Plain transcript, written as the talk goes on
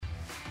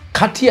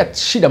Kati ya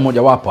shida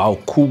moja wapo au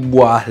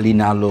kubwa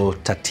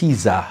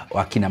linalotatiza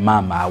wakina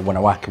mama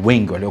wanawake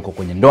wengi walioko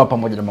kwenye ndoa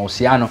pamoja na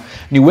mahusiano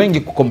ni wengi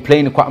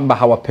kucomplain kwamba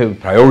hawapewi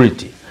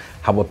priority,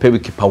 hawapewi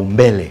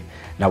kipaumbele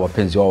na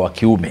wapenzi wao wa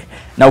kiume.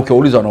 Na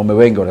ukiuliza wanaume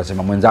wengi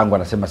wanasema mwenzangu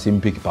anasema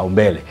simpi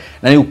kipaumbele.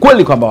 Na ni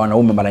ukweli kwamba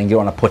wanaume mara nyingine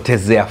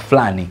wanapotezea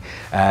fulani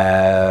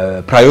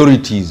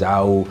priorities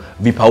au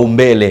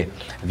vipaumbele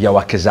vya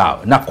wake zao.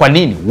 Na kwa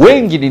nini?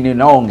 Wengi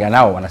ninaoongea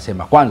nao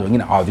wanasema kwanza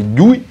wengine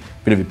hawavijui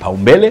vile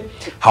vipaumbele,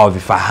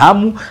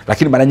 hawavifahamu,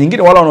 lakini mara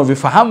nyingine wale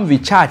wanaovifahamu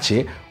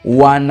vichache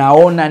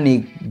wanaona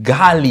ni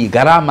ghali,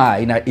 gharama,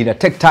 ina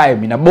take time,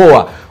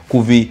 inaboa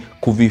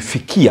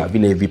kuvifikia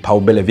vile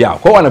vipaumbele vyao.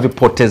 Kwa hiyo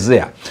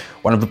wanavipotezea.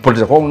 Kwa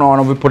hiyo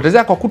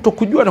wanavipotezea kwa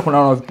kutokujua na kuna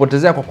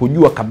wanavipotezea kwa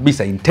kujua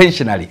kabisa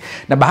intentionally.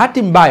 Na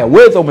bahati mbaya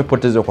whether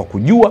umepotezea kwa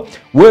kujua,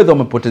 whether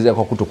umepotezea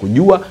kwa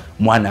kutokujua,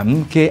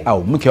 mwanamke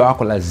au mke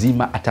wako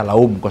lazima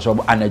atalaumu kwa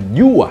sababu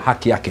anajua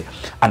haki yake.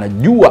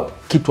 Anajua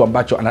kitu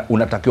ambacho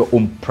unatakiwa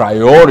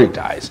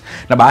umprioritize.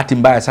 Na bahati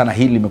mbaya sana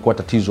hili limekuwa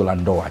tatizo la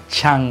ndoa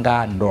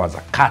changa, ndoa za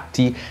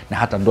kati na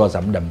hata ndoa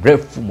za muda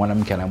mrefu.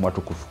 Mwanamke anaamua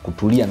tu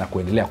kutulia na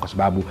kuendelea kwa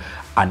sababu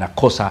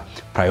anakosa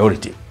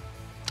priority.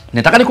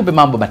 Nataka nikupe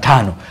mambo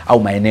matano au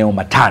maeneo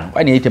matano.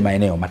 Kwani niite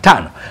maeneo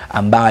matano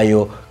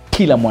ambayo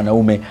kila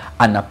mwanaume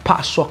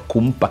anapaswa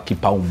kumpa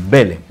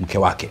kipaumbele mke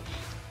wake.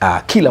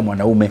 Kila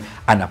mwanaume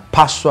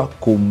anapaswa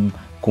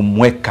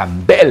kumweka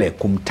mbele,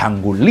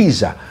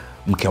 kumtanguliza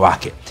mke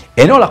wake.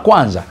 Eneo la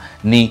kwanza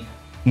ni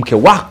mke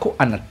wako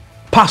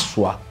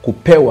anapaswa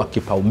kupewa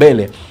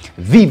kipaumbele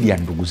dhidi ya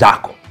ndugu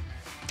zako.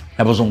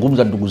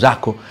 Napozungumza ndugu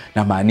zako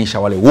na maanisha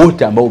wale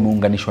wote ambao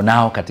umeunganishwa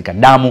nao katika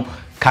damu,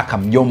 kaka,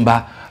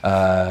 mjomba,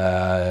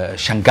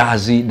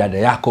 shangazi, dada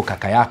yako,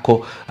 kaka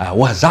yako,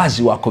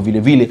 wazazi wako vile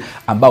vile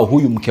ambao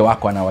huyu mke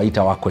wako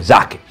anawaita wako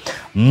zake.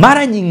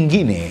 Mara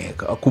nyingine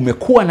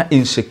kumekuwa na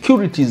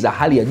insecurity za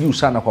hali ya juu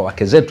sana kwa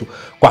wake zetu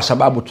kwa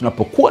sababu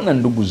tunapokuwa na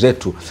ndugu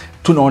zetu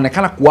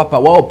tunaonekana kuwapa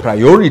wao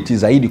priority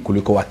zaidi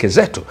kuliko wake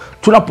zetu.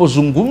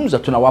 Tunapozungumza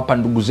tunawapa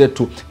ndugu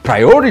zetu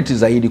priority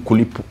zaidi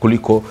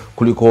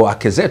kuliko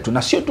wake zetu.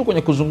 Na sio tu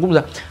kwenye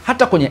kuzungumza,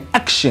 hata kwenye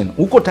action.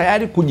 Uko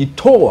tayari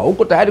kujitoa,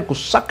 uko tayari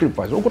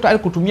kusacrifice, uko tayari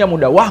kutumia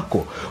muda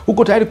wako,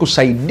 uko tayari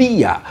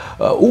kusaidia,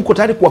 uko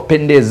tayari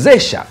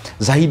kuwapendezesha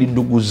zaidi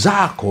ndugu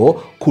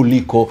zako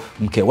kuliko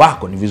mke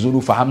wako. Ni vizuri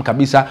ufahamu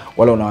kabisa,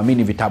 wale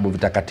wanaoamini vitabu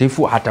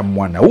vitakatifu, hata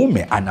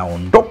mwanaume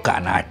anaondoka,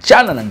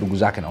 anaachana na ndugu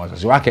zake na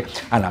wazazi wake,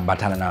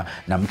 anaambatana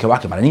na mke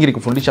wake. Mara nyingi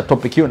nikifundisha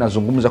topic hiyo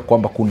nazungumza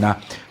kwamba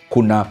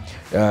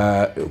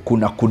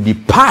kuna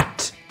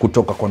kudepart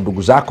kutoka kwa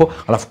ndugu zako,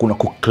 alafu kuna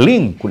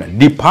kucling, kuna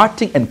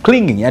departing and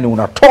clinging, yani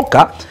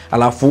unatoka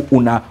alafu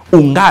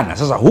unaungana.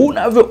 Sasa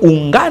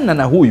unavyoungana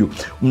na huyu,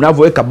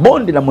 mnavyoweka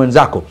bondi na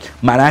mwenzako,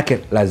 maana yake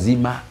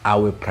lazima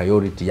awe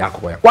priority yako.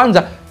 Kwa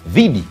kwanza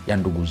dhidi ya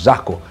ndugu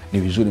zako ni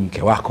vizuri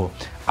mke wako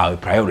awe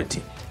priority.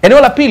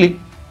 Eneo la pili,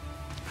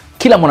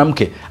 kila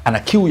mwanamke ana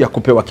kiu ya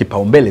kupewa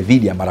kipaumbele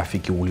dhidi ya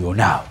marafiki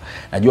ulionao.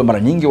 Najua mara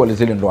nyingi wale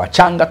zile ndoa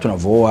changa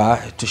tunavooa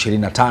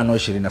 25,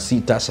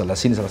 26,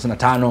 30,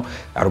 35,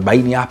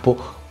 40 hapo,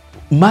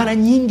 mara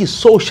nyingi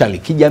socially,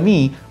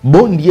 kijamii,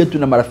 bondi yetu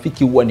na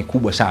marafiki huwa ni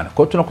kubwa sana.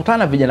 Kwa hiyo tunakutana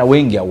na vijana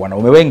wengi au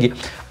wanaume wengi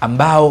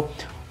ambao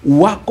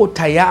wako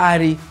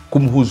tayari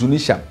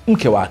kumhuzunisha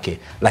mke wake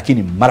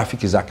lakini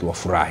marafiki zake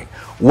wafurahi.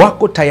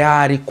 Wako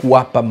tayari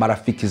kuwapa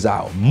marafiki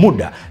zao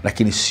muda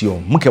lakini sio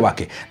mke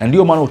wake. Na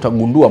ndio maana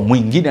utagundua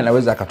mwingine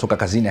anaweza akatoka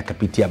kazini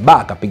akapitia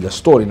bar akapiga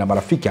story na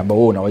marafiki ambao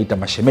wewe unawaita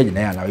mashemeji na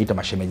yeye anawaita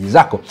mashemeji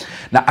zako,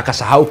 na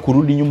akasahau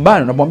kurudi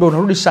nyumbani. Unamwambia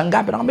unarudi saa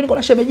ngapi? Anakuambia niko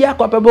na shemeji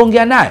yako hapa,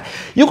 ongea naye.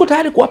 Yuko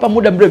tayari kuwapa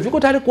muda mrefu, yuko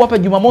tayari kuwapa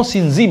Jumamosi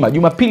nzima,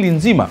 Jumapili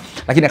nzima,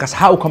 lakini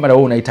akasahau kama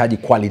wewe unahitaji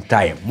quality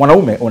time.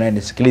 Mwanaume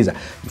unayenisikiliza,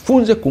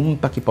 jifunze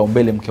kumpa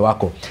kipaumbele mke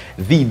wako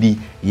dhidi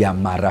ya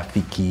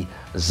marafiki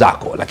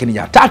zako. Lakini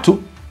ya tatu,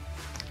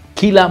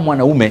 kila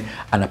mwanaume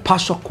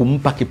anapaswa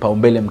kumpa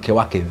kipaumbele mke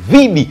wake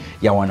dhidi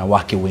ya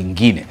wanawake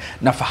wengine.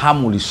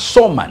 Nafahamu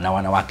ulisoma na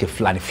wanawake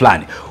fulani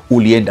fulani,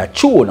 ulienda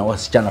chuo na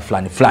wasichana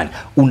fulani fulani,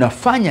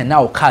 unafanya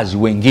nao kazi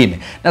wengine,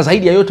 na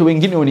zaidi ya yote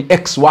wengine ni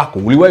ex wako,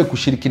 uliwahi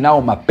kushiriki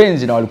nao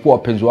mapenzi na walikuwa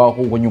wapenzi wako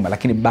huko nyuma,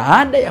 lakini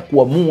baada ya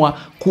kuamua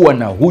kuwa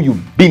na huyu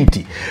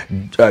binti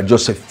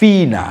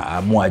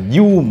Josephina,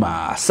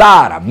 Mwajuma,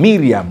 Sara,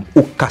 Miriam,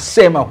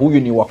 ukasema huyu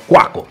ni wa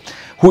kwako,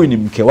 huyu ni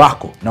mke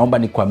wako, naomba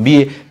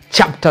nikwambie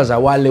chapter za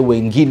wale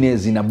wengine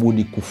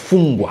zinabudi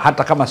kufungwa,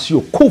 hata kama sio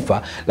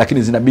kufa,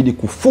 lakini zinabidi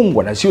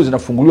kufungwa, na sio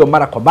zinafunguliwa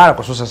mara kwa mara.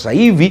 Kwa sasa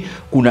hivi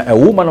kuna a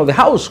woman of the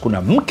house,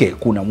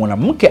 kuna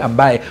mwanamke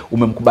ambaye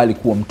umemkubali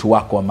kuwa mtu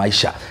wako wa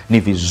maisha. Ni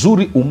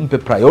vizuri umpe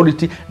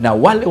priority, na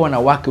wale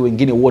wanawake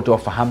wengine wote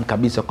wafahamu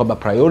kabisa kwamba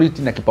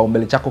priority na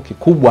kipaumbele chako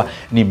kikubwa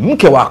ni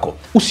mke wako.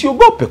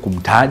 Usiogope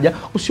kumtaja,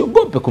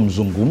 usiogope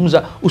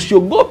kumzungumza,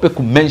 usiogope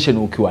kumention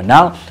ukiwa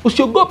nao,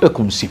 usiogope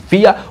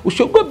kumsifia,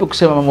 usiogope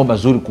kusema mambo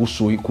mazuri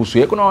kuhusu kuhusu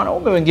yeye. Kuna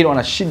wanaume wengine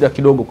wana shida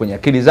kidogo kwenye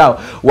akili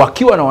zao,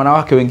 wakiwa na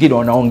wanawake wengine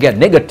wanaongea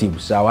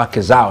negatives za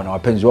wake zao na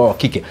wapenzi wao wa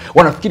kike,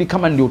 wanafikiri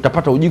kama ndio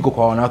utapata ujiko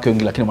kwa wanawake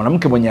wengine. Lakini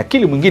mwanamke mwenye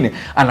akili mwingine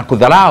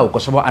anakudharau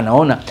kwa sababu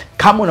anaona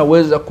kama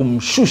unaweza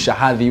kumshusha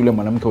hadhi yule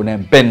mwanamke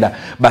unayempenda,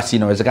 basi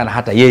inawezekana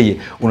hata yeye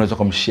unaweza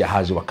kumshia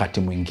hadhi wakati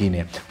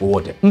mwingine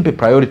wowote. Mpe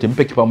priority,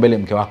 mpe kipaumbele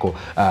mke wako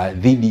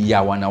dhidi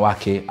ya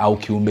wanawake au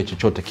kiumbe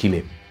chochote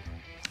kile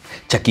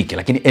cha kike.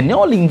 Lakini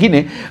eneo lingine,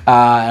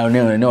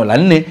 eneo la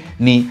 4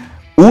 ni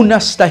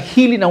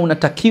unastahili na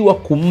unatakiwa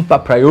kumpa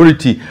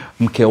priority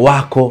mke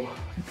wako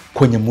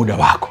kwenye muda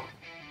wako.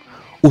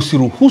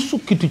 Usiruhusu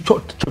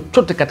kitu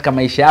chochote katika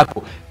maisha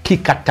yako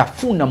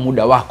kikatafuna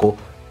muda wako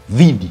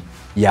dhidi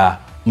ya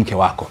mke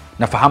wako.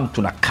 Nafahamu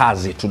tuna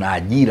kazi, tuna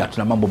ajira,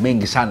 tuna mambo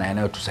mengi sana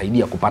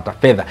yanayotusaidia kupata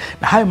fedha,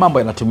 na hayo mambo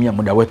yanatumia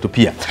muda wetu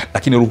pia.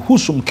 Lakini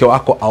ruhusu mke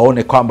wako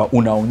aone kwamba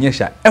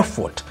unaonyesha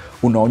effort,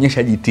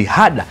 unaonyesha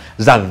jitihada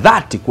za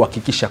dhati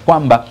kuhakikisha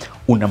kwamba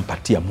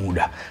unampatia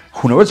muda.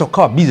 Unaweza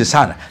ukawa busy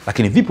sana,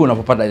 lakini vipi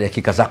unapopata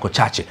dakika zako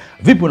chache?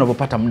 Vipi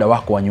unapopata muda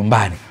wako wa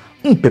nyumbani?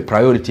 Mpe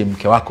priority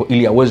mke wako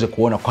ili aweze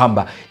kuona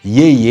kwamba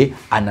yeye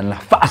ana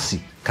nafasi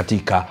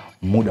katika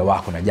muda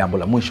wako. Na jambo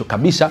la mwisho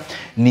kabisa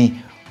ni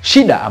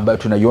shida ambayo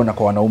tunaiona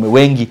kwa wanaume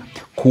wengi,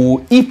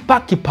 kuipa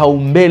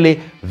kipaumbele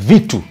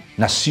vitu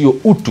na sio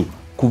utu.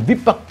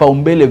 Kuvipa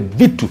kipaumbele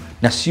vitu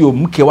na sio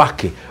mke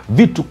wake.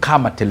 Vitu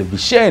kama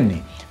televisheni,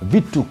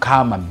 vitu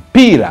kama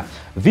mpira,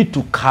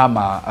 vitu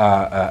kama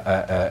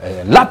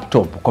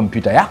laptop,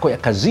 kompyuta yako ya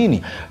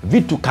kazini,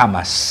 vitu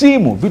kama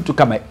simu, vitu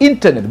kama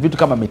internet, vitu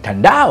kama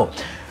mitandao.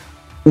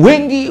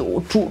 Wengi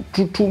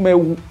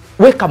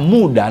tumeweka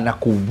muda na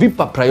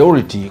kuvipa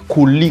priority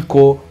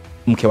kuliko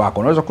mke wako.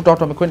 Unaweza kukuta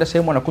watu wamekwenda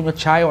sehemu wanakunywa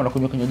chai,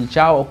 wanakunywa kinywaji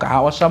chao au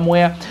kahawa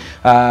somewhere,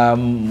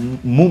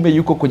 mume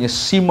yuko kwenye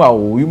simu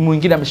au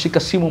mwingine ameshika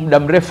simu muda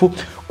mrefu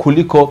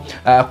kuliko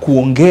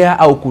kuongea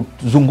au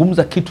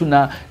kuzungumza kitu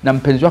na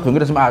mpenzi wako.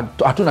 Wengine wanasema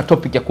hatuna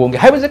topic ya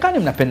kuongea. Haiwezekani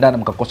mnapendana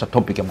mkakosa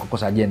topic,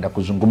 mkakosa agenda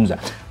kuzungumza.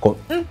 Kwa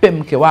mpe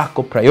mke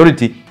wako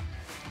priority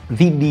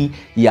dhidi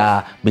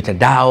ya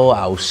mitandao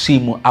au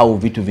simu au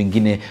vitu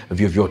vingine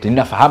vyovyote.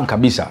 Ninafahamu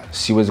kabisa,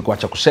 siwezi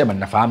kuacha kusema,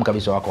 ninafahamu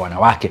kabisa wako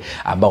wanawake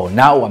ambao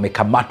nao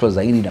wamekamatwa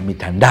zaidi na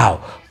mitandao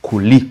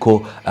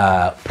kuliko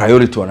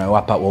priority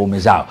wanayowapa waume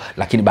zao.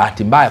 Lakini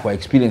bahati mbaya kwa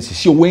experience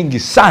sio wengi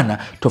sana,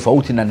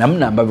 tofauti na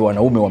namna ambavyo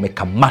wanaume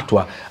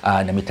wamekamatwa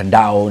na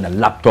mitandao na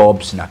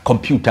laptops na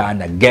computer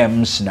na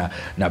games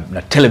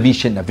na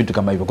television na vitu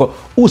kama hivyo. Kwa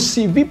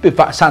usivipe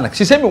sana.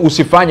 Sisemi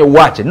usifanye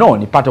uache, no,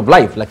 ni part of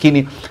life,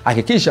 lakini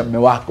hakikisha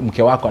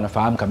mke wako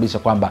anafahamu kabisa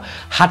kwamba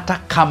hata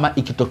kama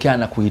ikitokea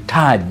na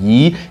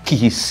kuhitaji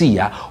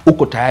kihisia,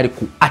 uko tayari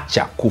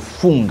kuacha,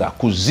 kufunga,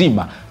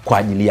 kuzima kwa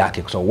ajili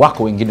yake. Kwa sababu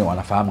wako wengine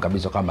wanafahamu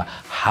kabisa kwamba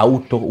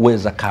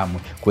hautoweza kamwe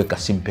kuweka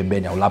simu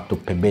pembeni au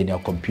laptop pembeni au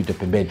computer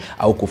pembeni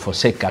au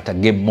kufoseka hata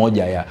game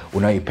moja ya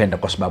unayoipenda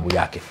kwa sababu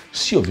yake.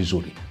 Sio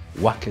vizuri.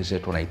 Wake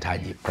zetu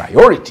wanahitaji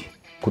priority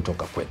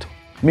kutoka kwetu.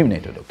 Mimi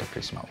naitwa Dr.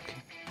 Chris Mauki.